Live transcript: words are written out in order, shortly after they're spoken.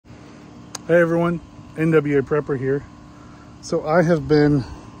Hey everyone, NWA Prepper here. So I have been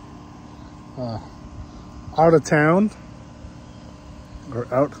out of town,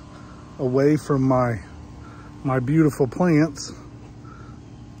 or out away from my beautiful plants,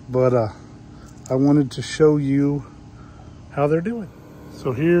 but I wanted to show you how they're doing.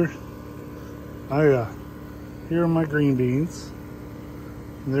 So here are my green beans.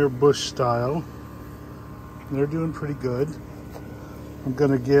 They're bush style. They're doing pretty good. I'm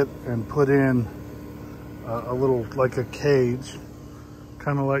gonna get and put in a little, like a cage,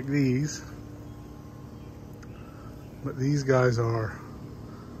 kind of like these. But these guys are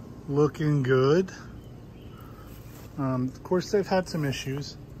looking good. Of course, they've had some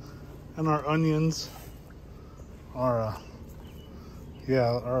issues. And our onions are,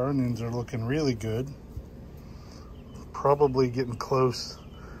 our onions are looking really good. Probably getting close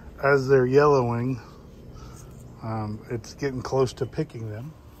as they're yellowing. It's getting close to picking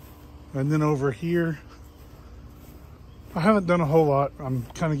them. And then over here, I haven't done a whole lot. I'm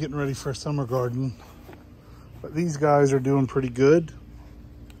kind of getting ready for a summer garden, but these guys are doing pretty good.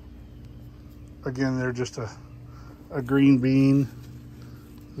 Again, they're just a green bean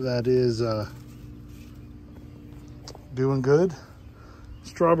that is doing good.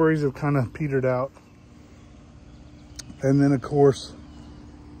 Strawberries have kind of petered out. And then of course,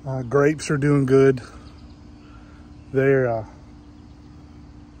 grapes are doing good. They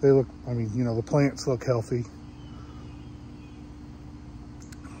look, I mean, you know, the plants look healthy.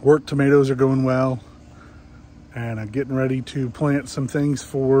 Wort tomatoes are going well. And I'm getting ready to plant some things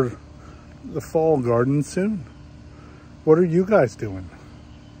for the fall garden soon. What are you guys doing?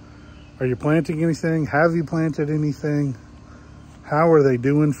 Are you planting anything? Have you planted anything? How are they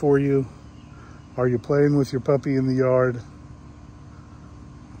doing for you? Are you playing with your puppy in the yard?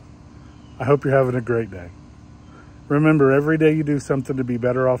 I hope you're having a great day. Remember, every day you do something to be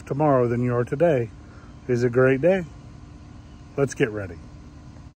better off tomorrow than you are today is a great day. Let's get ready.